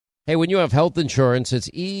Hey, when you have health insurance, it's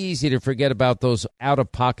easy to forget about those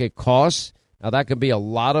out-of-pocket costs. Now, that can be a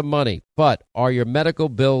lot of money, but are your medical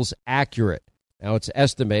bills accurate? Now, it's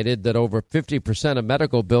estimated that over 50% of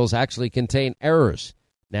medical bills actually contain errors.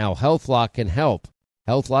 Now, HealthLock can help.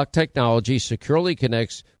 HealthLock technology securely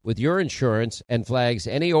connects with your insurance and flags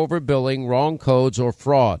any overbilling, wrong codes, or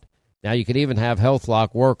fraud. Now, you can even have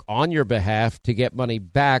HealthLock work on your behalf to get money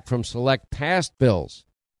back from select past bills.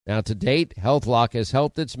 Now, to date, HealthLock has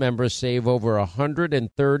helped its members save over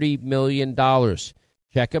 $130 million.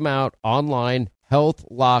 Check them out online,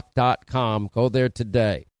 healthlock.com. Go there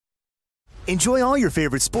today. Enjoy all your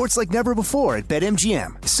favorite sports like never before at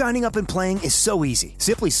BetMGM. Signing up and playing is so easy.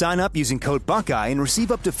 Simply sign up using code Buckeye and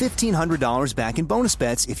receive up to $1,500 back in bonus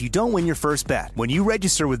bets if you don't win your first bet. When you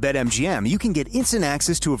register with BetMGM, you can get instant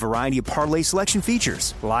access to a variety of parlay selection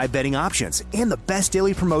features, live betting options, and the best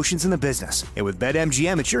daily promotions in the business. And with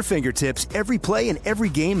BetMGM at your fingertips, every play and every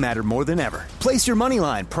game matter more than ever. Place your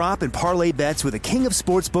moneyline, prop, and parlay bets with the king of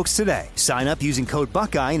sportsbooks today. Sign up using code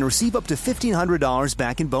Buckeye and receive up to $1,500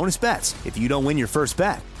 back in bonus bets if you don't win your first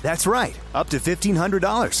bet. That's right, up to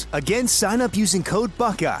 $1,500. Again, sign up using code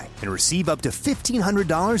Buckeye and receive up to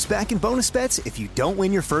 $1,500 back in bonus bets if you don't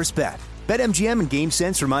win your first bet. BetMGM and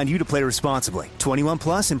GameSense remind you to play responsibly. 21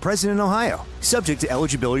 plus and present in Ohio. Subject to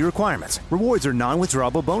eligibility requirements. Rewards are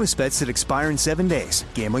non-withdrawable bonus bets that expire in 7 days.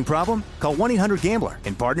 Gambling problem? Call 1-800-GAMBLER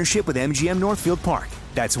in partnership with MGM Northfield Park.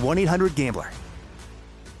 That's 1-800-GAMBLER.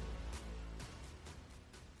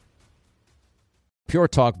 Pure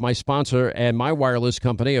Talk, my sponsor and my wireless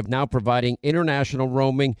company, of now providing international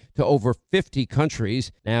roaming to over 50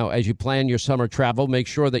 countries. Now, as you plan your summer travel, make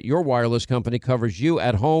sure that your wireless company covers you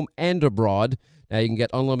at home and abroad. Now, you can get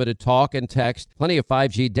unlimited talk and text, plenty of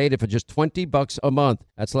 5G data for just $20 a month.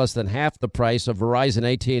 That's less than half the price of Verizon,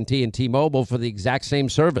 AT&T, and T-Mobile for the exact same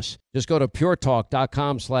service. Just go to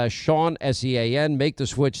puretalk.com/Sean, S-E-A-N. Make the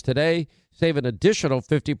switch today. Save an additional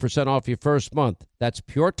 50% off your first month. That's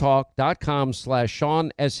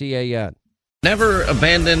puretalk.com/Sean, S-E-A-N. Never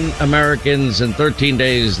abandon Americans, and 13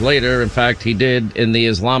 days later, in fact, he did in the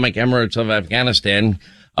Islamic Emirates of Afghanistan.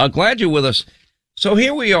 Glad you're with us. So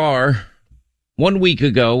here we are. 1 week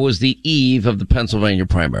ago was the eve of the Pennsylvania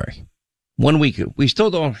primary. 1 week ago. We still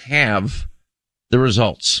don't have the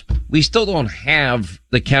results. We still don't have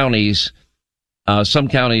the counties, some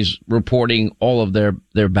counties reporting all of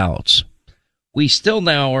their ballots. We still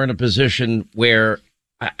now are in a position where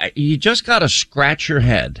you just got to scratch your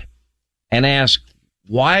head and ask,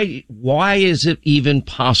 why is it even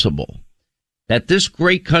possible that this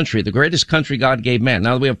great country, the greatest country God gave man?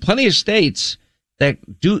 Now, we have plenty of states that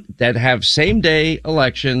have same day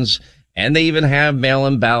elections, and they even have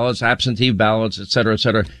mail-in ballots, absentee ballots, et cetera,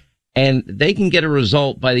 and they can get a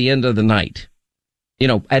result by the end of the night. You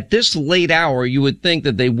know, at this late hour, you would think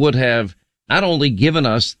that they would have not only given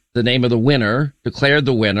us the name of the winner, declared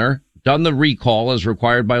the winner, done the recall as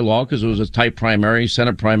required by law, because it was a tight primary,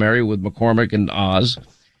 Senate primary with McCormick and Oz.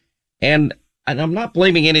 And I'm not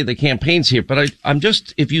blaming any of the campaigns here, but I'm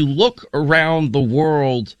just, if you look around the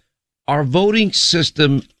world, our voting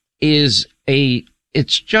system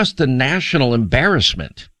it's just a national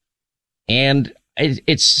embarrassment. And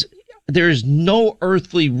there's no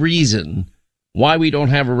earthly reason why we don't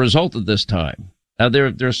have a result at this time. Now,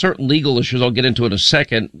 there are certain legal issues I'll get into in a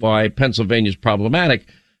second why Pennsylvania is problematic.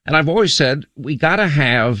 And I've always said we got to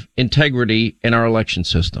have integrity in our election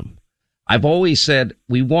system. I've always said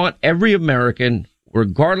we want every American,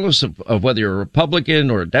 regardless of whether you're a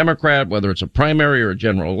Republican or a Democrat, whether it's a primary or a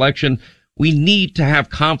general election, we need to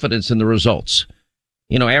have confidence in the results.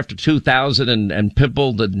 You know, after 2000 and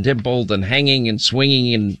pimpled and dimpled and hanging and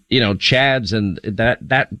swinging and, chads and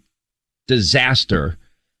that disaster,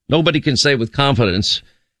 nobody can say with confidence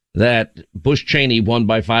that Bush Cheney won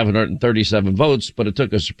by 537 votes, but it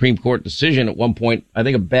took a Supreme Court decision at one point, I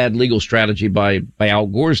think a bad legal strategy by Al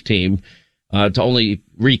Gore's team, to only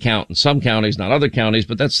recount in some counties, not other counties,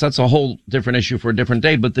 but that's a whole different issue for a different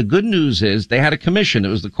day. But the good news is they had a commission. It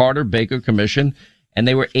was the Carter-Baker Commission, and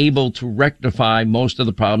they were able to rectify most of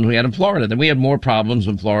the problems we had in Florida. Then we had more problems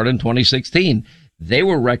in Florida in 2016. They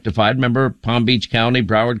were rectified. Remember Palm Beach County,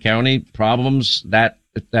 Broward County problems that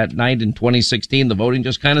night in 2016, the voting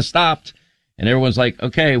just kind of stopped. And everyone's like,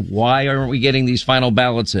 okay, why aren't we getting these final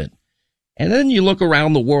ballots in? And then you look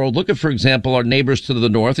around the world. Look at, for example, our neighbors to the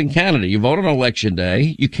north in Canada. You vote on election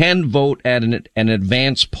day. You can vote at an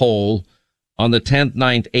advance poll on the 10th,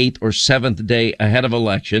 9th, 8th, or 7th day ahead of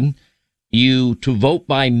election. To vote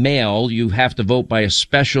by mail, you have to vote by a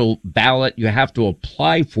special ballot. You have to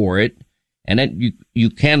apply for it. And then you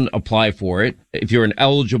can apply for it if you're an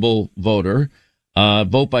eligible voter.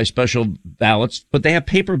 vote by special ballots, but they have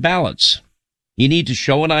paper ballots. You need to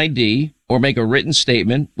show an ID or make a written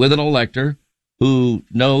statement with an elector who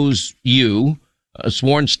knows you, a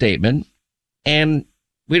sworn statement, and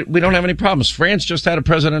we don't have any problems. France just had a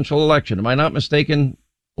presidential election. Am I not mistaken,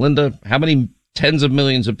 Linda? How many tens of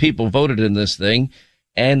millions of people voted in this thing?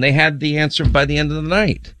 And they had the answer by the end of the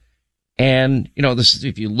night. And, you know, this is,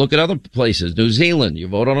 if you look at other places, New Zealand, you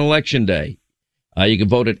vote on election day. You can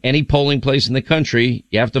vote at any polling place in the country.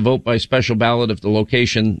 You have to vote by special ballot if the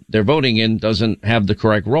location they're voting in doesn't have the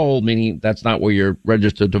correct roll, meaning that's not where you're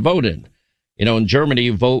registered to vote in. You know, in Germany,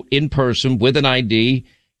 you vote in person with an ID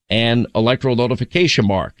and electoral notification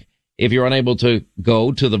mark. If you're unable to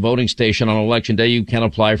go to the voting station on election day, you can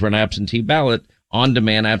apply for an absentee ballot,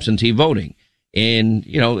 on-demand absentee voting. In,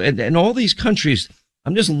 you know, in all these countries,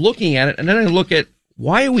 I'm just looking at it, and then I look at,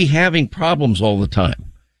 why are we having problems all the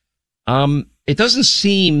time? It doesn't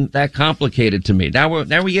seem that complicated to me.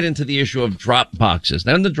 Now we get into the issue of drop boxes.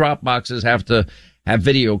 Then the drop boxes have to have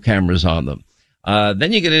video cameras on them.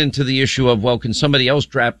 Then you get into the issue of, well, can somebody else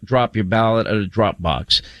drop your ballot at a drop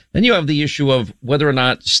box? Then you have the issue of whether or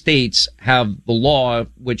not states have the law,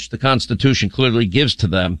 which the Constitution clearly gives to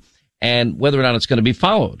them, and whether or not it's going to be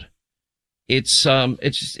followed. It's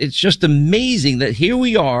just amazing that here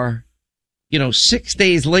we are, you know, 6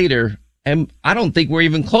 days later, and I don't think we're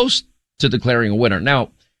even close to declaring a winner.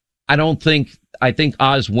 Now, I think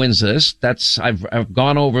Oz wins this. I've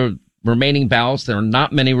gone over remaining ballots. There are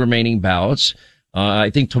not many remaining ballots. I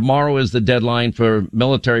think tomorrow is the deadline for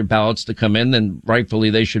military ballots to come in, and rightfully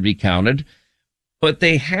they should be counted. But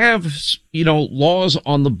they have, you know, laws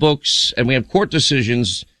on the books, and we have court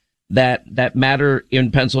decisions that matter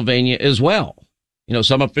in Pennsylvania as well. You know,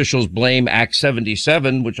 some officials blame Act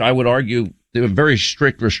 77, which I would argue there are very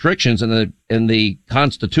strict restrictions in the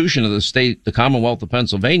Constitution of the state, the Commonwealth of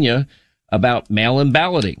Pennsylvania, about mail-in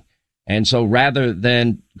balloting. And so rather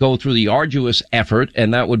than go through the arduous effort,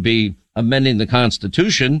 and that would be amending the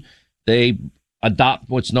Constitution, they adopt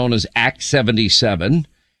what's known as Act 77,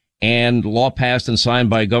 and law passed and signed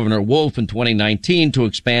by Governor Wolf in 2019 to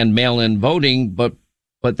expand mail-in voting. But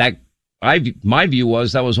that, my view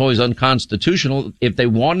was that was always unconstitutional. If they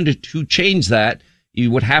wanted to change that,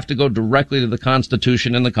 you would have to go directly to the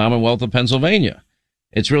Constitution in the Commonwealth of Pennsylvania.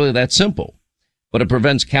 It's really that simple. But it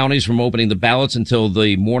prevents counties from opening the ballots until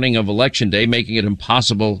the morning of Election Day, making it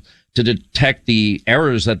impossible to detect the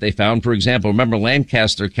errors that they found. For example, remember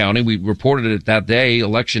Lancaster County, we reported it that day,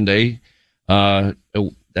 Election Day.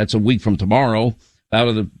 That's a week from tomorrow. Out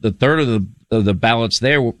of the third of the ballots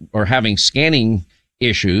there are having scanning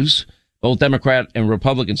issues. Both Democrat and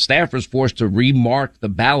Republican staffers forced to remark the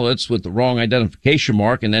ballots with the wrong identification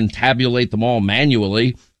mark and then tabulate them all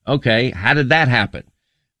manually. Okay, how did that happen?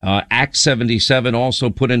 Act 77 also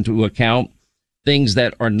put into account things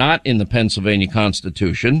that are not in the Pennsylvania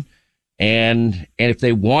Constitution. And if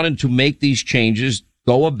they wanted to make these changes,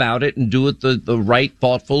 go about it and do it the right,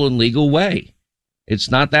 thoughtful, and legal way.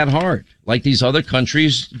 It's not that hard, like these other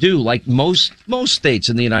countries do, like most states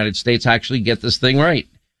in the United States actually get this thing right.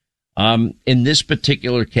 In this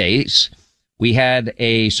particular case, we had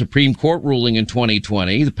a Supreme Court ruling in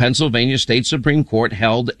 2020. The Pennsylvania State Supreme Court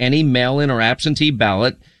held any mail-in or absentee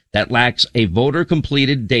ballot that lacks a voter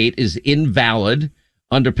completed date is invalid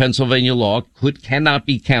under Pennsylvania law, cannot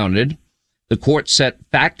be counted. The court set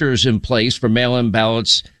factors in place for mail-in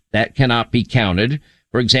ballots that cannot be counted.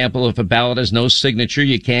 For example, if a ballot has no signature,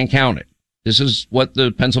 you can't count it. This is what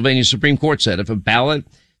the Pennsylvania Supreme Court said. If a ballot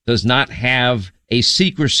does not have a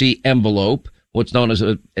secrecy envelope, what's known as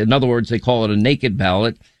in other words, they call it a naked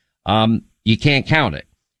ballot, you can't count it.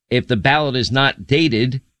 If the ballot is not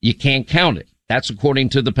dated, you can't count it. That's according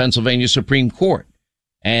to the Pennsylvania Supreme Court.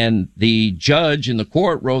 And the judge in the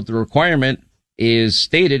court wrote the requirement is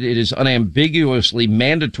stated it is unambiguously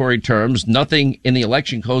mandatory terms. Nothing in the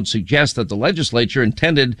election code suggests that the legislature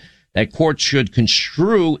intended that courts should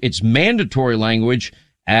construe its mandatory language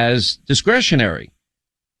as discretionary.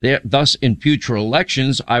 Thus, in future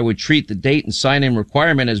elections, I would treat the date and sign-in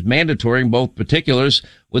requirement as mandatory in both particulars,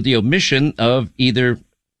 with the omission of either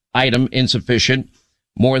item insufficient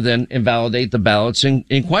more than invalidate the ballots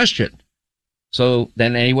in question. So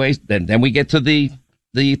then anyways, then we get to the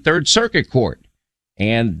Third Circuit Court,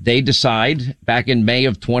 and they decide back in May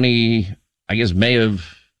 20th,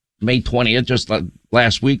 just like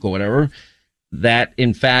last week or whatever, that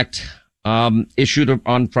in fact, issued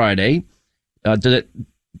on Friday, that the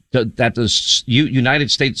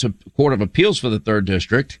United States Court of Appeals for the Third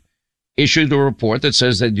District issued a report that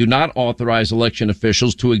says they do not authorize election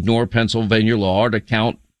officials to ignore Pennsylvania law or to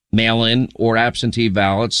count mail-in or absentee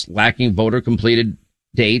ballots lacking voter completed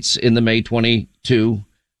dates in the May 22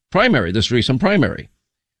 primary, this recent primary.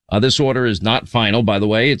 This order is not final, by the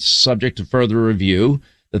way. It's subject to further review.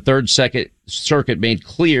 The Third Circuit made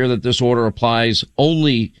clear that this order applies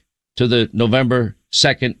only to the November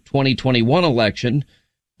 2nd, 2021 election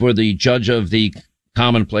for the judge of the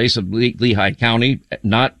commonplace of Lehigh County,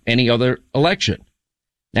 not any other election.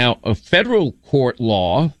 Now, a federal court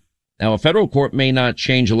may not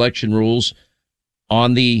change election rules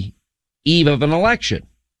on the eve of an election,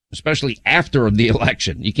 especially after the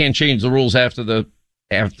election. You can't change the rules after the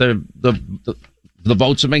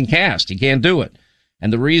votes have been cast. You can't do it.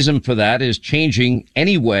 And the reason for that is changing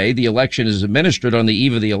any way the election is administered on the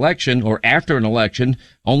eve of the election or after an election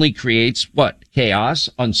only creates what? Chaos,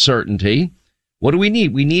 uncertainty. What do we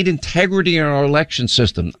need? We need integrity in our election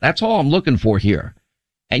system. That's all I'm looking for here.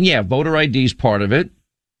 And yeah, voter ID is part of it.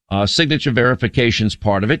 Signature verification is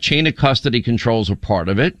part of it. Chain of custody controls are part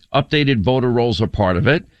of it. Updated voter rolls are part of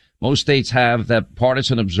it. Most states have that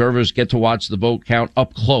partisan observers get to watch the vote count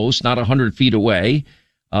up close, not 100 feet away,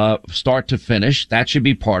 start to finish. That should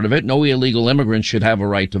be part of it. No illegal immigrants should have a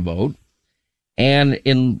right to vote. And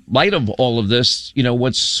in light of all of this,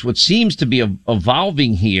 what seems to be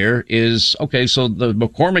evolving here is, okay, so the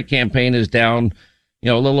McCormick campaign is down,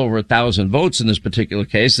 a little over 1,000 votes in this particular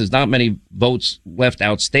case. There's not many votes left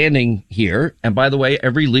outstanding here. And by the way,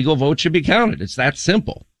 every legal vote should be counted. It's that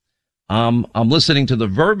simple. I'm listening to the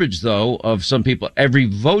verbiage, though, of some people. Every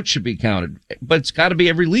vote should be counted, but it's got to be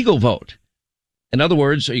every legal vote. In other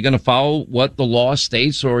words, are you going to follow what the law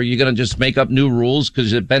states, or are you going to just make up new rules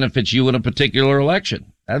because it benefits you in a particular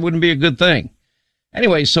election? That wouldn't be a good thing.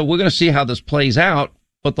 Anyway, so we're going to see how this plays out.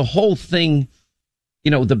 But the whole thing,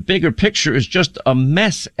 the bigger picture is just a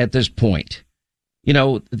mess at this point.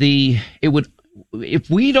 If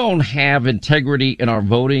we don't have integrity in our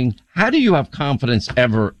voting, how do you have confidence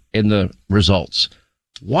ever in the results?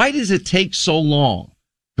 Why does it take so long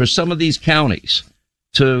for some of these counties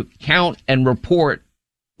to count and report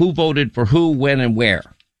who voted for who, when, and where?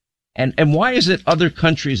 And why is it other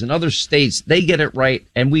countries and other states, they get it right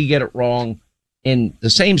and we get it wrong in the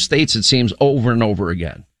same states, it seems, over and over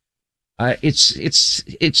again?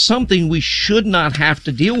 It's something we should not have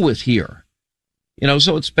to deal with here.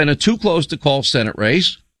 So it's been a too close to call Senate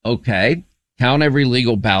race. Okay. Count every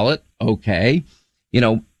legal ballot. Okay.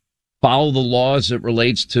 Follow the law as it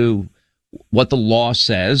relates to what the law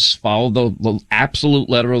says. Follow the absolute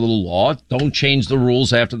letter of the law. Don't change the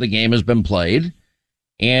rules after the game has been played.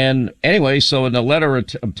 And anyway, so in a letter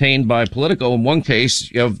obtained by Politico, in one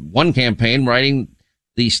case, you have one campaign writing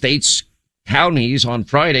the state's counties on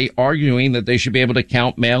Friday arguing that they should be able to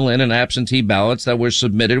count mail-in and absentee ballots that were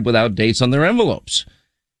submitted without dates on their envelopes.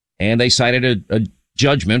 And they cited a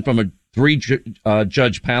judgment from a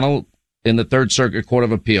three-judge panel in the Third Circuit Court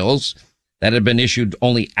of Appeals that had been issued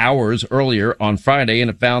only hours earlier on Friday, and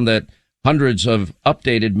it found that hundreds of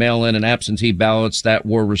updated mail-in and absentee ballots that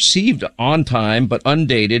were received on time but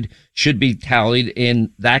undated should be tallied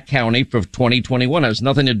in that county for 2021. It has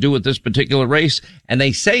nothing to do with this particular race, and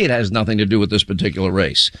they say it has nothing to do with this particular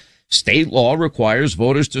race. State law requires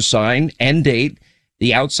voters to sign and date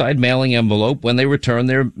the outside mailing envelope when they return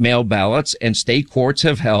their mail ballots, and state courts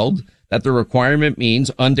have held that the requirement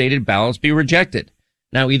means undated ballots be rejected.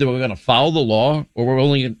 Now, either we're going to follow the law or we're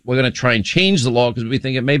going to try and change the law because we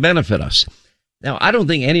think it may benefit us. Now, I don't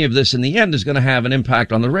think any of this in the end is going to have an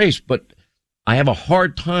impact on the race, but I have a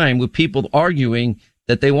hard time with people arguing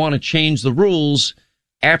that they want to change the rules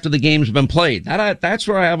after the game's been played. That's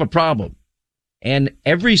where I have a problem. And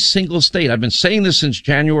every single state, I've been saying this since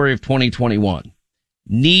January of 2021,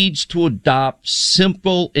 needs to adopt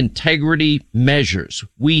simple integrity measures.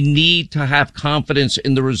 We need to have confidence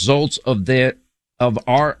in the results of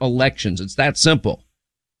our elections. It's that simple.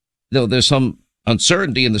 Though there's some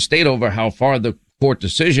uncertainty in the state over how far the court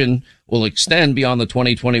decision will extend beyond the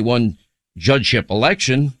 2021 judgeship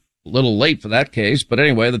election. A little late for that case. But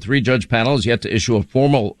anyway, the three-judge panel has yet to issue a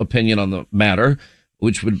formal opinion on the matter,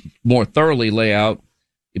 which would more thoroughly lay out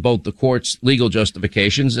both the court's legal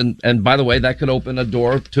justifications. And by the way, that could open a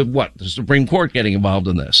door to what? The Supreme Court getting involved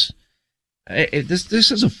in this.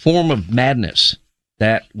 This is a form of madness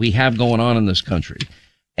that we have going on in this country.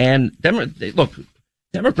 And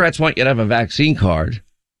Democrats want you to have a vaccine card.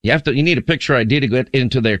 You need a picture ID to get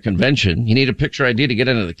into their convention. You need a picture ID to get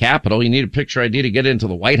into the Capitol. You need a picture ID to get into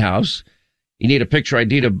the White House. You need a picture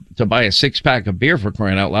ID to buy a 6-pack of beer, for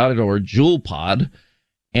crying out loud, or a Juul pod.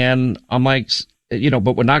 And I'm like,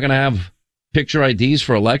 but we're not going to have picture IDs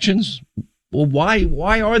for elections. Well,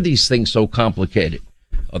 why are these things so complicated?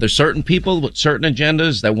 Are there certain people with certain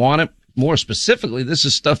agendas that want it? More specifically, this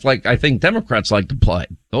is stuff like I think Democrats like to play.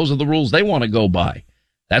 Those are the rules they want to go by.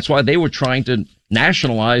 That's why they were trying to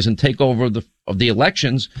nationalize and take over the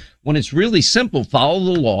elections, when it's really simple.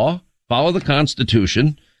 Follow the law, follow the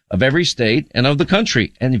Constitution of every state and of the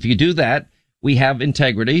country. And if you do that, we have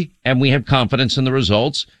integrity and we have confidence in the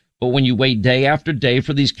results. But when you wait day after day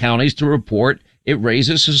for these counties to report, it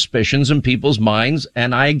raises suspicions in people's minds.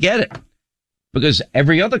 And I get it, because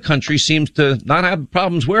every other country seems to not have the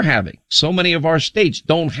problems we're having. So many of our states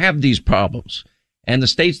don't have these problems. And the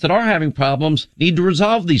states that are having problems need to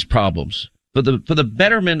resolve these problems for the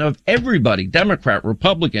betterment of everybody, Democrat,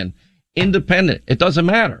 Republican, Independent. It doesn't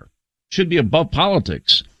matter. It should be above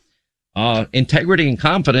politics. Integrity and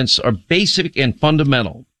confidence are basic and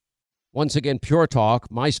fundamental. Once again, Pure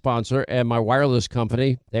Talk, my sponsor and my wireless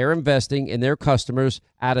company, they're investing in their customers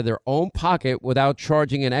out of their own pocket without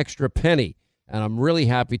charging an extra penny. And I'm really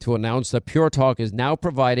happy to announce that Pure Talk is now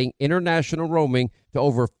providing international roaming to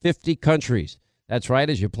over 50 countries. That's right.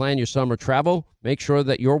 As you plan your summer travel, make sure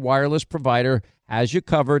that your wireless provider has you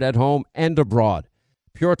covered at home and abroad.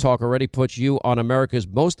 Pure Talk already puts you on America's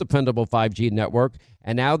most dependable 5G network,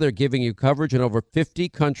 and now they're giving you coverage in over 50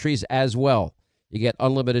 countries as well. You get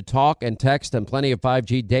unlimited talk and text and plenty of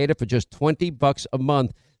 5G data for just $20 a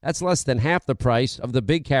month. That's less than half the price of the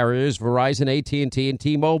big carriers, Verizon, AT&T, and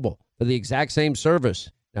T-Mobile, for the exact same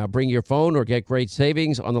service. Now bring your phone or get great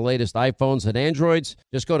savings on the latest iPhones and Androids.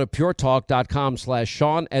 Just go to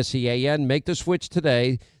puretalk.com/Sean, S-E-A-N. Make the switch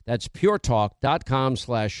today. That's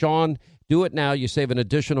puretalk.com/Sean. Do it now. You save an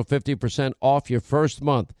additional 50% off your first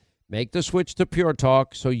month. Make the switch to Pure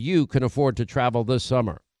Talk so you can afford to travel this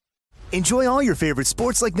summer. Enjoy all your favorite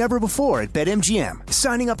sports like never before at BetMGM.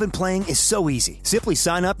 Signing up and playing is so easy. Simply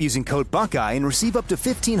sign up using code Buckeye and receive up to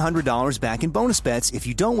 $1,500 back in bonus bets if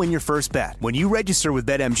you don't win your first bet. When you register with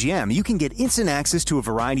BetMGM, you can get instant access to a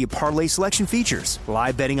variety of parlay selection features,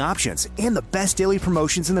 live betting options, and the best daily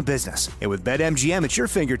promotions in the business. And with BetMGM at your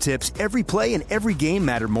fingertips, every play and every game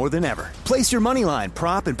matter more than ever. Place your moneyline,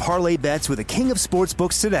 prop, and parlay bets with the king of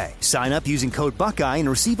sportsbooks today. Sign up using code Buckeye and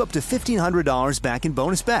receive up to $1,500 back in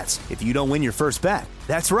bonus bets if you don't win your first bet.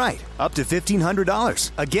 That's right, up to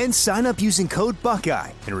 $1,500. Again, sign up using code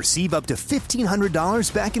Buckeye and receive up to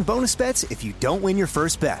 $1,500 back in bonus bets if you don't win your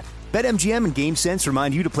first bet. BetMGM and GameSense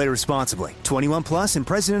remind you to play responsibly. 21 plus and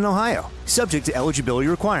present in Ohio. Subject to eligibility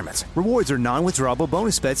requirements. Rewards are non-withdrawable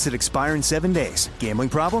bonus bets that expire in 7 days. Gambling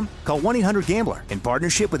problem? Call 1-800-GAMBLER in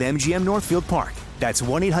partnership with MGM Northfield Park. That's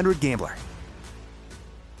 1-800-GAMBLER.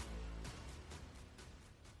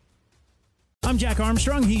 I'm Jack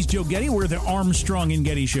Armstrong. He's Joe Getty. We're the Armstrong and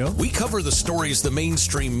Getty Show. We cover the stories the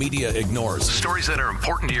mainstream media ignores. Stories that are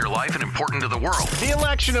important to your life and important to the world. The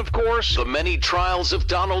election, of course. The many trials of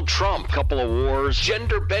Donald Trump. Couple of wars.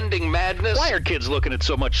 Gender-bending madness. Why are kids looking at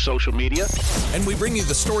so much social media? And we bring you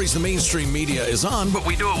the stories the mainstream media is on, but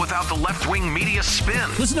we do it without the left-wing media spin.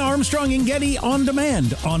 Listen to Armstrong and Getty on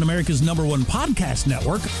demand on America's #1 podcast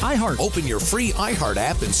network, iHeart. Open your free iHeart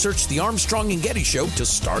app and search The Armstrong and Getty Show to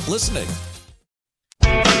start listening.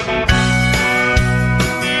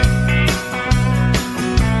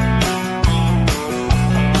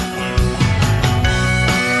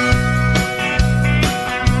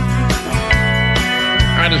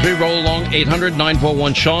 As we roll along,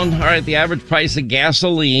 800-941-SEAN. All right, the average price of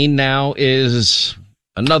gasoline now is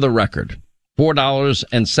another record,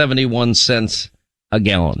 $4.71 a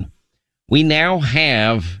gallon. We now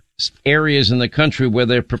have areas in the country where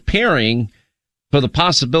they're preparing for the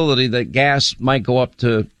possibility that gas might go up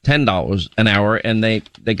to $10 an hour, and they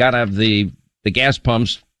got to have the gas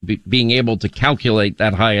pumps being able to calculate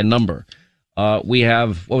that higher number. We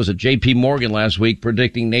have, JP Morgan last week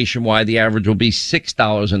predicting nationwide the average will be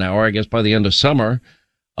 $6 an hour, I guess, by the end of summer.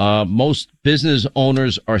 Most business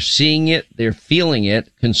owners are seeing it. They're feeling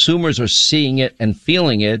it. Consumers are seeing it and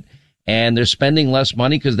feeling it. And they're spending less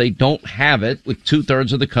money because they don't have it, with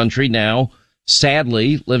 2/3 of the country now,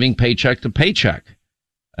 sadly, living paycheck to paycheck.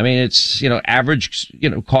 I mean, it's, average,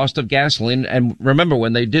 cost of gasoline. And remember,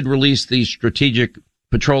 when they did release these strategic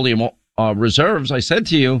petroleum reserves, I said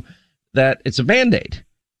to you that it's a Band-Aid,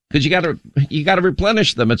 because you gotta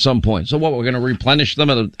replenish them at some point. So what, we're going to replenish them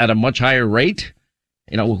at a much higher rate?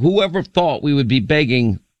 Whoever thought we would be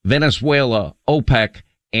begging Venezuela, OPEC,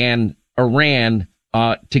 and Iran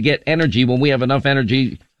to get energy when we have enough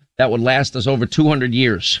energy that would last us over 200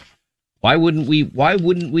 years? Why wouldn't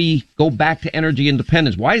we go back to energy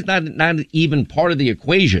independence? Why is that not even part of the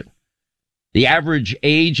equation? The average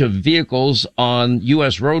age of vehicles on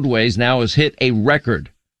U.S. roadways now has hit a record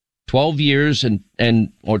 12 years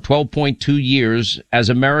or 12.2 years as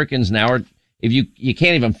Americans now are. If you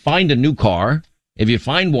can't even find a new car. If you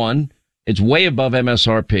find one, it's way above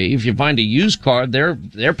MSRP. If you find a used car, their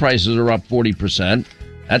prices are up 40%.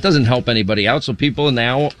 That doesn't help anybody out. So people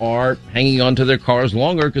now are hanging on to their cars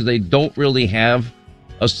longer because they don't really have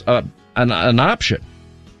an option.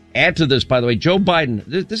 Add to this, by the way, Joe Biden,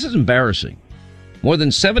 this is embarrassing. More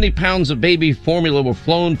than 70 pounds of baby formula were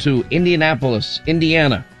flown to Indianapolis,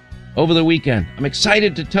 Indiana, over the weekend. I'm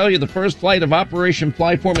excited to tell you the first flight of Operation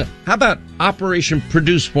Fly Formula. How about Operation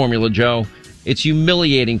Produce Formula, Joe? It's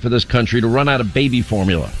humiliating for this country to run out of baby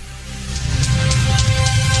formula.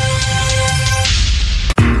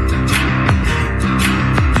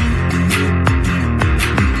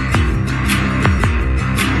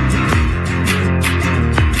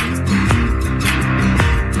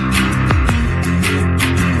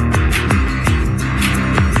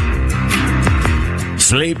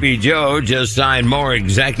 Sleepy Joe just signed more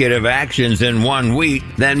executive actions in 1 week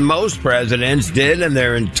than most presidents did in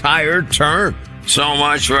their entire term. So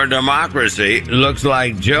much for democracy. Looks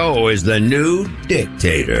like Joe is the new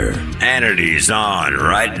dictator. Hannity's on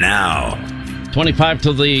right now. 25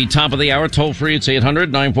 to the top of the hour, toll free. It's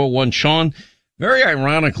 800-941-SEAN. Very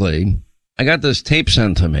ironically, I got this tape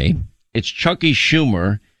sent to me. It's Chucky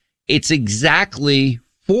Schumer. It's exactly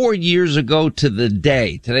 4 years ago to the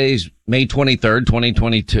day. Today's May 23rd,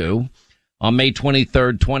 2022. On May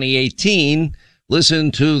 23rd, 2018,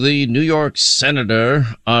 listen to the New York Senator,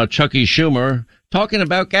 Chucky Schumer, talking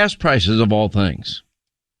about gas prices of all things.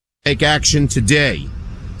 Take action today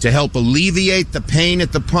to help alleviate the pain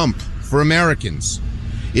at the pump for Americans.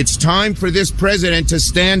 It's time for this president to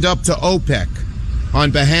stand up to OPEC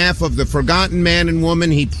on behalf of the forgotten man and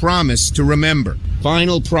woman he promised to remember.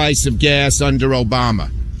 Final price of gas under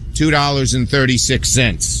Obama,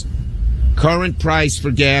 $2.36. Current price for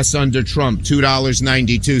gas under Trump,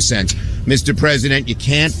 $2.92. Mr. President, you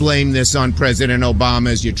can't blame this on President Obama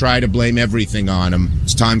as you try to blame everything on him.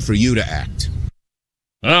 It's time for you to act.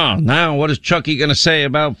 Oh, now what is Chucky going to say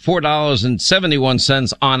about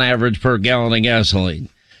 $4.71 on average per gallon of gasoline?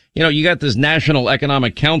 You know, you got this National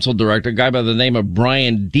Economic Council director, a guy by the name of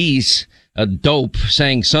Brian Deese, a dope,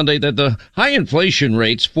 saying Sunday that the high inflation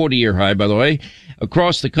rates, 40-year high, by the way,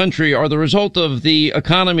 across the country are the result of the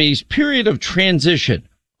economy's period of transition.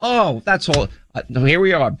 Oh, that's all. Here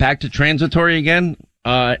we are, back to transitory again.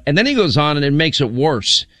 And then he goes on and it makes it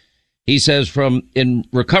worse. He says in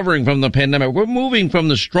recovering from the pandemic, we're moving from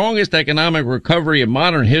the strongest economic recovery in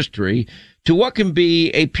modern history to what can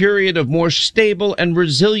be a period of more stable and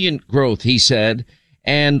resilient growth, he said.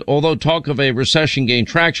 And although talk of a recession gained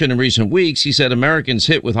traction in recent weeks, he said Americans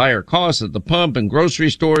hit with higher costs at the pump and grocery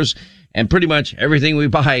stores and pretty much everything we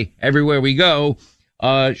buy everywhere we go,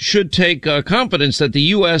 should take confidence that the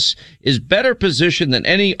U.S. is better positioned than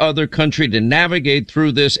any other country to navigate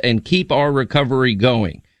through this and keep our recovery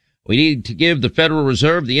going. We need to give the Federal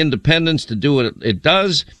Reserve the independence to do what it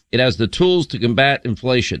does. It has the tools to combat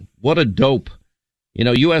inflation. What a dope. You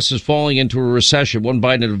know, U.S. is falling into a recession. One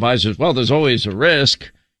Biden advisor, well, there's always a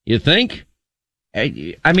risk. You think?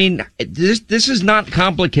 I mean, this is not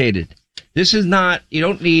complicated. This is not, you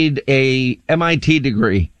don't need a MIT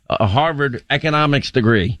degree, a Harvard economics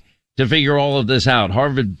degree to figure all of this out.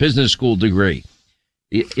 Harvard Business School degree.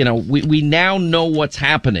 You know, we now know what's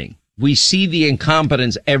happening. We see the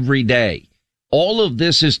incompetence every day. All of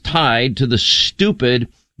this is tied to the stupid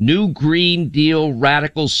new Green Deal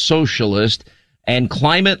radical socialist and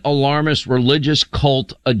climate alarmist religious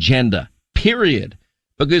cult agenda, period.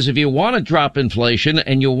 Because if you want to drop inflation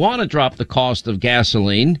and you want to drop the cost of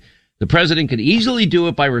gasoline, the president could easily do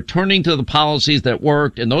it by returning to the policies that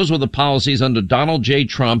worked. And those were the policies under Donald J.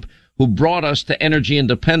 Trump, who brought us to energy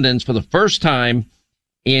independence for the first time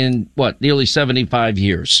in nearly 75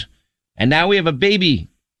 years. And now we have a baby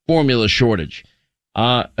formula shortage.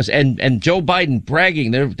 And Joe Biden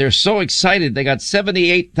bragging. They're so excited. They got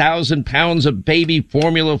 78,000 pounds of baby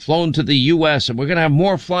formula flown to the U.S. and we're going to have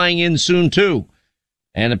more flying in soon too.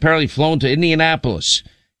 And apparently flown to Indianapolis,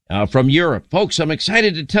 from Europe. Folks, I'm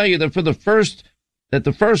excited to tell you that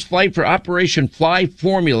the first flight for Operation Fly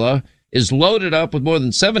Formula is loaded up with more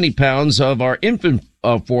than 70 pounds of our infant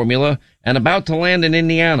formula and about to land in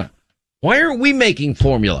Indiana. Why aren't we making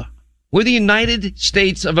formula? We're the United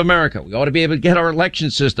States of America. We ought to be able to get our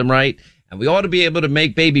election system right, and we ought to be able to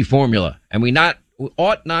make baby formula. And we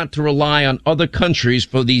ought not to rely on other countries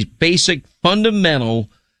for these basic fundamental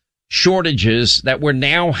shortages that we're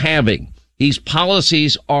now having. These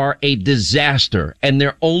policies are a disaster, and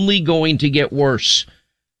they're only going to get worse.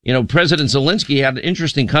 You know, President Zelensky had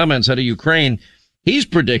interesting comments out of Ukraine. He's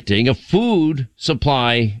predicting, a food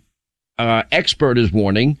supply expert is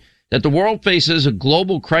warning, that the world faces a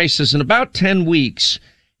global crisis in about 10 weeks.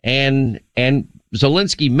 And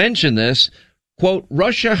Zelensky mentioned this, quote,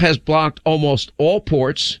 Russia has blocked almost all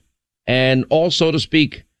ports and also to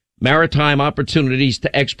speak maritime opportunities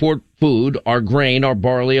to export food, our grain, our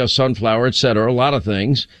barley, our sunflower, etc., a lot of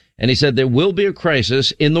things. And he said there will be a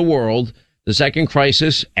crisis in the world, the second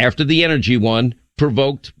crisis after the energy one,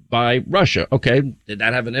 provoked by Russia. Okay, did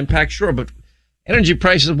that have an impact? Sure, but energy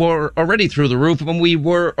prices were already through the roof, and we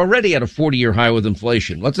were already at a 40-year high with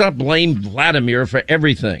inflation. Let's not blame Vladimir for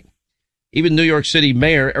everything. Even New York City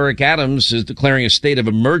Mayor Eric Adams is declaring a state of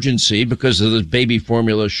emergency because of the baby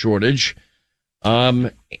formula shortage.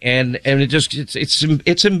 And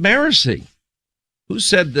it's embarrassing. Who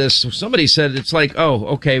said this? Somebody said it's like, oh,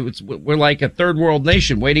 okay, we're like a third world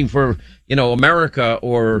nation waiting for, America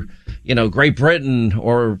or, Great Britain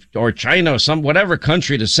or China or whatever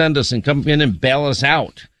country to send us and come in and bail us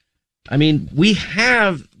out. I mean, we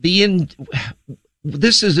have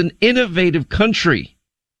this is an innovative country.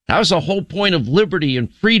 That was the whole point of liberty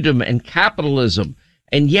and freedom and capitalism.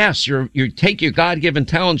 And yes, you take your God-given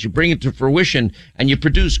talents, you bring it to fruition, and you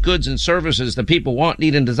produce goods and services that people want,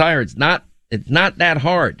 need, and desire. It's not that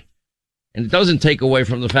hard. And it doesn't take away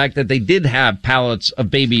from the fact that they did have pallets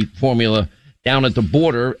of baby formula down at the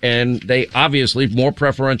border, and they obviously more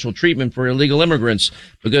preferential treatment for illegal immigrants,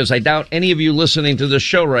 because I doubt any of you listening to this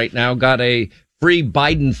show right now got a free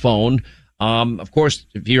Biden phone. Of course,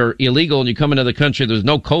 if you're illegal and you come into the country, there's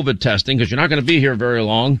no COVID testing because you're not going to be here very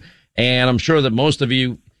long. And I'm sure that most of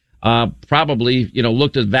you probably,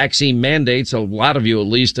 looked at vaccine mandates, a lot of you at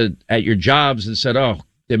least, at your jobs and said, oh,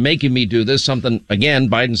 they're making me do this, something, again,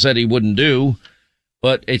 Biden said he wouldn't do.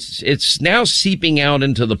 But it's now seeping out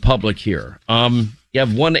into the public here. You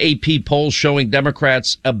have one AP poll showing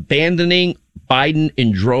Democrats abandoning Biden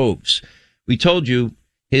in droves. We told you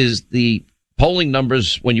the polling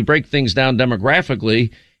numbers, when you break things down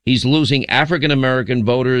demographically, he's losing African-American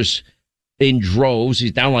voters in droves.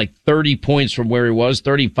 He's down like 30 points from where he was,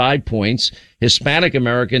 35 points. Hispanic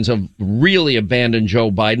Americans have really abandoned Joe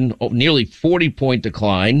Biden, nearly 40-point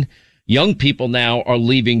decline. Young people now are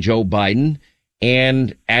leaving Joe Biden.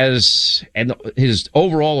 And his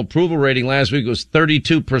overall approval rating last week was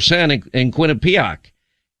 32% in Quinnipiac.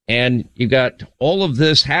 And you got all of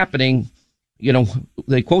this happening.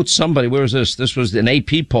 They quote somebody, where was this? This was an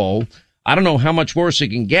AP poll. I don't know how much worse it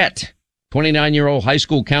can get. 29-year-old high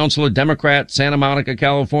school counselor, Democrat, Santa Monica,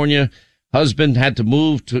 California. Husband had to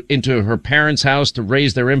move into her parents' house to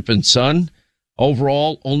raise their infant son.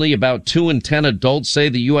 Overall, only about 2 in 10 adults say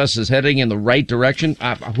the U.S. is heading in the right direction.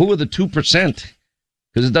 Who are the 2%?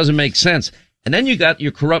 Because it doesn't make sense. And then you got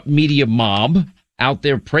your corrupt media mob out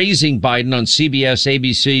there praising Biden on CBS,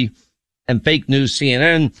 ABC, and fake news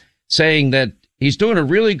CNN, saying that he's doing a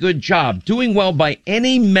really good job, doing well by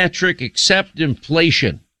any metric except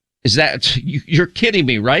inflation. Is that, you're kidding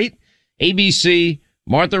me, right? ABC,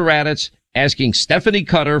 Martha Raddatz asking Stephanie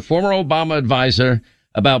Cutter, former Obama advisor,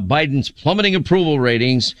 about Biden's plummeting approval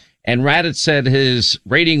ratings. And Raddatz said his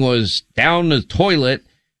rating was down the toilet.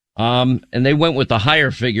 And they went with the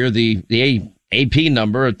higher figure, the AP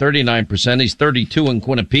number at 39%. He's 32 in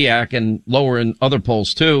Quinnipiac and lower in other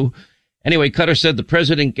polls too. Anyway, Cutter said the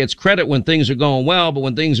president gets credit when things are going well, but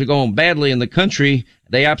when things are going badly in the country,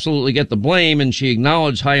 they absolutely get the blame. And she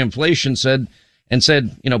acknowledged high inflation, said,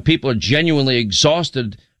 people are genuinely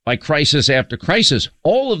exhausted by crisis after crisis.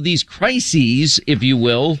 All of these crises, if you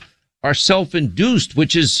will, are self-induced,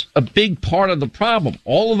 which is a big part of the problem.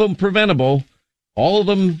 All of them preventable, all of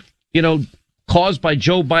them, caused by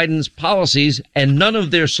Joe Biden's policies, and none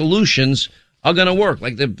of their solutions are going to work.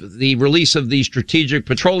 Like the release of the strategic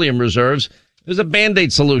petroleum reserves is a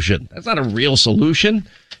Band-Aid solution. That's not a real solution.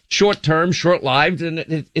 Short-term, short-lived,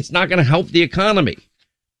 and it's not going to help the economy.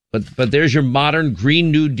 But there's your modern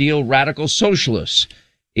Green New Deal radical socialists.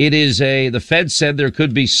 It is the Fed said there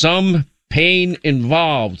could be some pain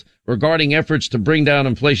involved regarding efforts to bring down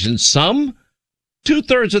inflation. Some?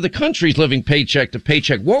 2/3 of the country is living paycheck to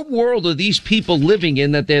paycheck. What world are these people living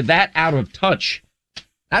in that they're that out of touch?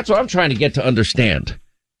 That's what I'm trying to get to understand.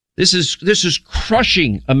 This is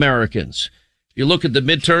crushing Americans. If you look at the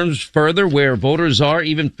midterms further, where voters are,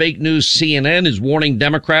 even fake news CNN is warning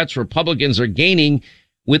Democrats, Republicans are gaining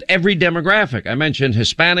with every demographic. I mentioned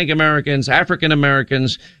Hispanic Americans, African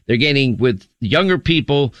Americans. They're gaining with younger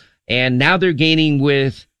people, and now they're gaining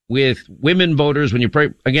with women voters when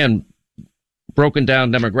again, broken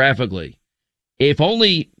down demographically. If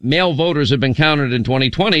only male voters had been counted in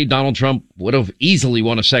 2020, Donald Trump would have easily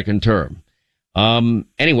won a second term.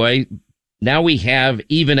 Anyway, now we have,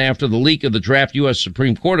 even after the leak of the draft U.S.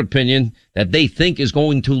 Supreme Court opinion that they think is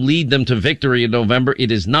going to lead them to victory in November,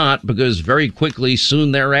 it is not, because very quickly,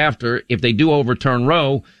 soon thereafter, if they do overturn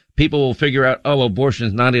Roe, people will figure out, oh, abortion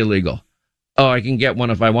is not illegal. Oh, I can get one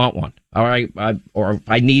if I want one. All right. Or if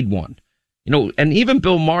I need one. You know, and even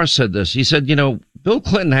Bill Maher said this. He said, you know, Bill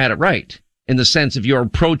Clinton had it right in the sense if you're a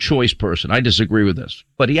pro-choice person. I disagree with this,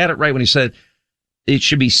 but he had it right when he said it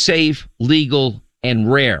should be safe, legal,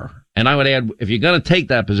 and rare. And I would add, if you're going to take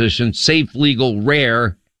that position, safe, legal,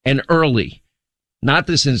 rare, and early. Not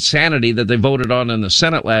this insanity that they voted on in the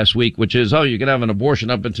Senate last week, which is, oh, you can have an abortion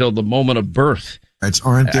up until the moment of birth. Rights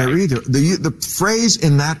aren't there either. The phrase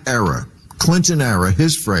in that era, Clinton era,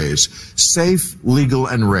 his phrase, safe, legal,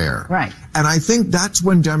 and rare. Right. And I think that's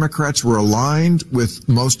when Democrats were aligned with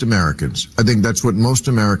most Americans. I think that's what most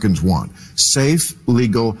Americans want. Safe,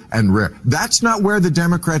 legal, and rare. That's not where the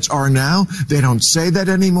Democrats are now. They don't say that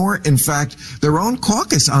anymore. In fact, their own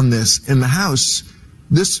caucus on this in the House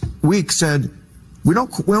this week said, we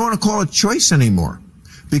don't want to call it choice anymore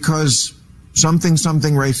because something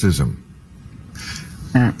racism.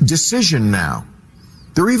 Decision now.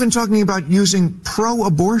 They're even talking about using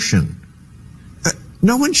pro-abortion.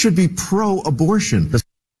 No one should be pro-abortion.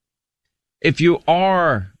 If you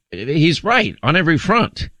are, he's right on every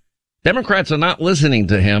front. Democrats are not listening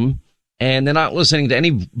to him, and they're not listening to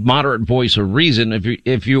any moderate voice of reason.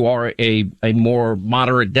 If you are a more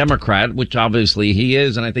moderate Democrat, which obviously he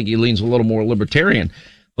is, and I think he leans a little more libertarian,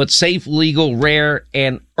 but safe, legal, rare,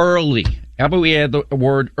 and early. How about we add the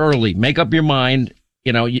word early? Make up your mind,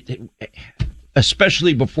 you know,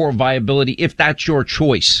 especially before viability, if that's your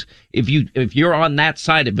choice. If you're on that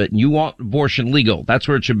side of it and you want abortion legal, that's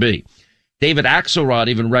where it should be. David Axelrod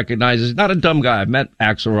even recognizes, not a dumb guy. I've met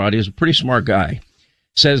Axelrod. He's a pretty smart guy.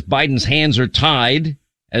 Says Biden's hands are tied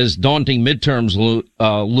as daunting midterms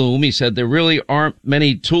loom. He said there really aren't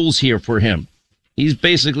many tools here for him. He's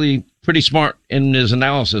basically pretty smart in his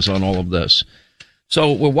analysis on all of this.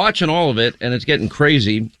 So we're watching all of it, and it's getting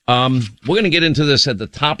crazy. We're going to get into this at the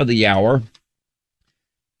top of the hour.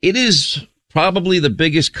 It is probably the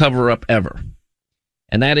biggest cover-up ever.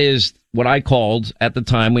 And that is what I called, at the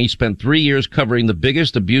time, we spent 3 years covering the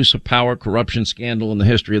biggest abuse of power corruption scandal in the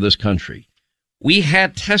history of this country. We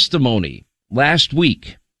had testimony last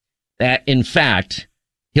week that, in fact,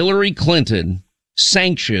 Hillary Clinton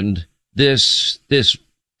sanctioned this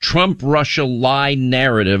Trump-Russia lie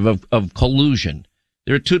narrative of collusion.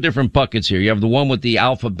 There are two different buckets here. You have the one with the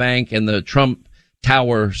Alpha Bank and the Trump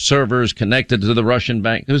Tower servers connected to the Russian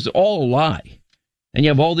bank. It was all a lie. And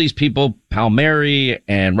you have all these people, Palmieri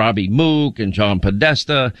and Robbie Mook and John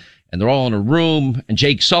Podesta, and they're all in a room. And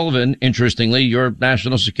Jake Sullivan, interestingly, your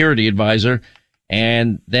national security advisor.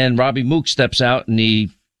 And then Robbie Mook steps out and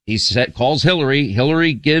he calls Hillary.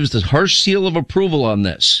 Hillary gives her seal of approval on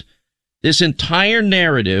this. This entire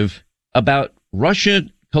narrative about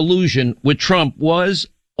Russian collusion with Trump was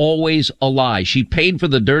always a lie. She paid for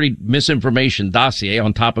the dirty misinformation dossier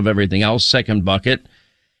on top of everything else, second bucket,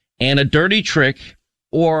 and a dirty trick,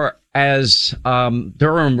 or as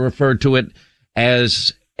Durham referred to it,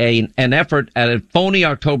 as an effort at a phony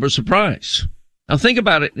October surprise. Now think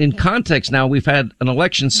about it in context. Now we've had an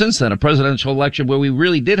election since then, a presidential election where we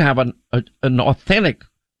really did have an authentic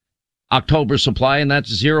October supply, and that's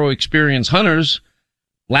Zero Experience Hunter's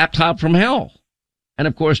laptop from hell. And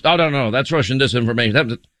of course, no, that's Russian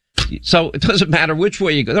disinformation. So it doesn't matter which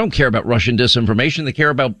way you go. They don't care about Russian disinformation. They care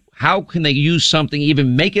about how can they use something,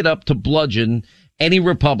 even make it up to bludgeon any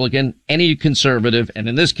Republican, any conservative, and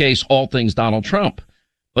in this case, all things Donald Trump.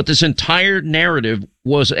 But this entire narrative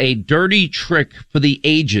was a dirty trick for the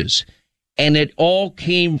ages, and it all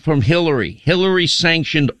came from Hillary. Hillary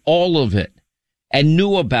sanctioned all of it and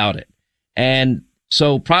knew about it. And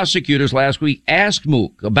so prosecutors last week asked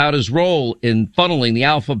Mook about his role in funneling the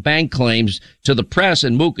Alpha Bank claims to the press,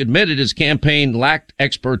 and Mook admitted his campaign lacked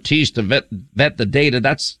expertise to vet the data.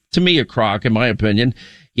 That's, to me, a crock, in my opinion.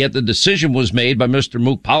 Yet the decision was made by Mr.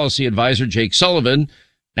 Mook policy advisor Jake Sullivan,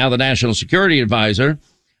 now the national security advisor,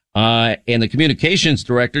 and the communications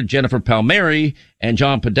director Jennifer Palmieri, and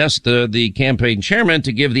John Podesta, the campaign chairman,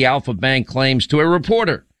 to give the Alpha Bank claims to a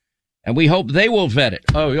reporter. And we hope they will vet it.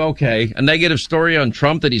 Oh, okay. A negative story on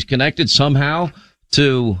Trump that he's connected somehow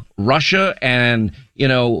to Russia, and, you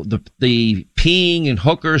know, the peeing and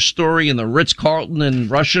hooker story and the Ritz-Carlton and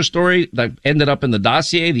Russia story that ended up in the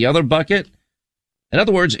dossier, the other bucket. In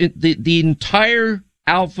other words, the entire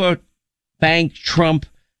Alpha Bank Trump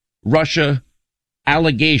Russia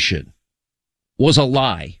allegation was a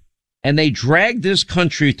lie. And they dragged this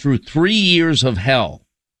country through 3 years of hell.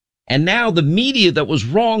 And now the media that was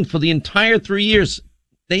wrong for the entire 3 years,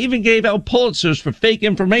 they even gave out Pulitzers for fake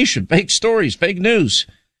information, fake stories, fake news.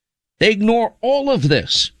 They ignore all of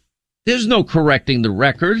this. There's no correcting the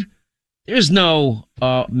record. There's no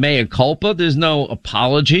mea culpa. There's no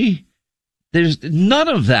apology. There's none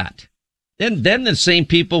of that. Then the same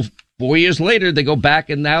people 4 years later, they go back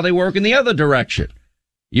and now they work in the other direction.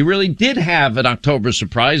 You really did have an October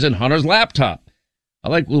surprise in Hunter's laptop. I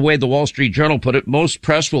like the way the Wall Street Journal put it. Most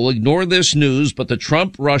press will ignore this news, but the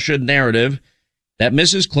Trump-Russia narrative that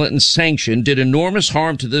Mrs. Clinton's sanction did enormous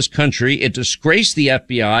harm to this country. It disgraced the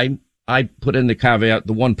FBI. I put in the caveat,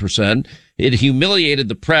 the 1%. It humiliated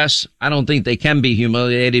the press. I don't think they can be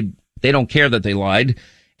humiliated. They don't care that they lied.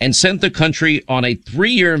 And sent the country on a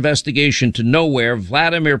 3-year investigation to nowhere.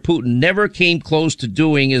 Vladimir Putin never came close to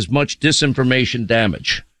doing as much disinformation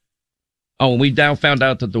damage. Oh, and we now found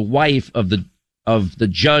out that the wife of the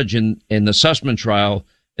judge in the Sussman trial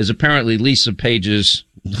is apparently Lisa Page's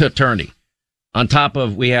attorney. On top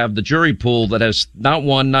of, we have the jury pool that has not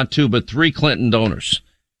one, not two, but 3 Clinton donors.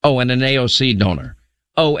 Oh, and an AOC donor.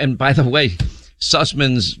 Oh, and by the way,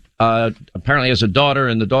 Sussman's apparently has a daughter,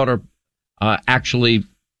 and the daughter actually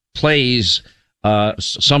plays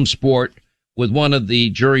some sport with one of the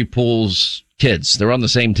jury pool's kids. They're on the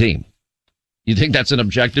same team. You think that's an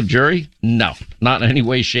objective jury? No, not in any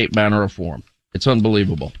way, shape, manner, or form. It's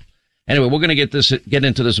unbelievable. Anyway, we're going to get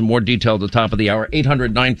into this in more detail at the top of the hour.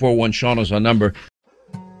 800-941-SEAN is our number.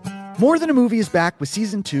 More Than a Movie is back with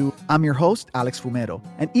Season 2. I'm your host, Alex Fumero.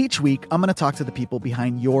 And each week, I'm going to talk to the people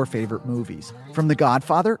behind your favorite movies. From The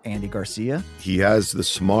Godfather, Andy Garcia. He has the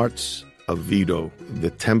smarts of Vito, the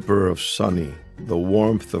temper of Sonny, the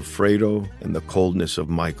warmth of Fredo, and the coldness of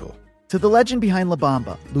Michael. To the legend behind La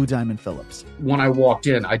Bamba, Lou Diamond Phillips. When I walked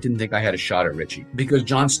in, I didn't think I had a shot at Richie because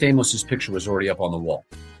John Stamos' picture was already up on the wall.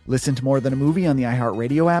 Listen to More Than a Movie on the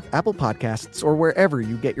iHeartRadio app, Apple Podcasts, or wherever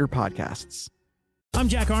you get your podcasts. I'm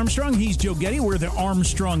Jack Armstrong. He's Joe Getty. We're the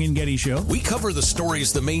Armstrong and Getty Show. We cover the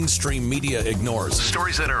stories the mainstream media ignores.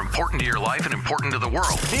 Stories that are important to your life and important to the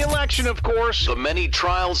world. The election, of course. The many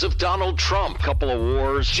trials of Donald Trump. Couple of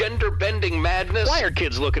wars. Gender-bending madness. Why are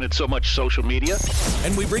kids looking at so much social media?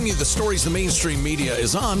 And we bring you the stories the mainstream media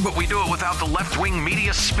is on, but we do it without the left-wing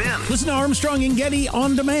media spin. Listen to Armstrong and Getty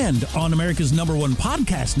on demand on America's #1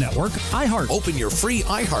 podcast network, iHeart. Open your free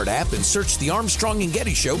iHeart app and search The Armstrong and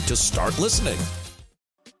Getty Show to start listening.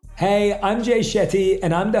 Hey, I'm Jay Shetty,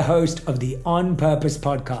 and I'm the host of the On Purpose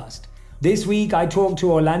podcast. This week, I talked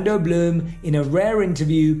to Orlando Bloom in a rare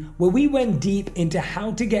interview where we went deep into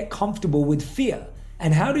how to get comfortable with fear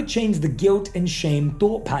and how to change the guilt and shame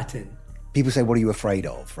thought pattern. People say, what are you afraid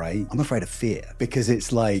of, right? I'm afraid of fear because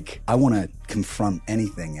it's like I want to confront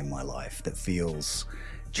anything in my life that feels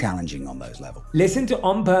challenging on those levels. Listen to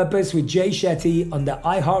On Purpose with Jay Shetty on the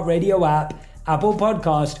iHeartRadio app, Apple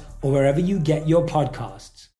Podcast, or wherever you get your podcasts.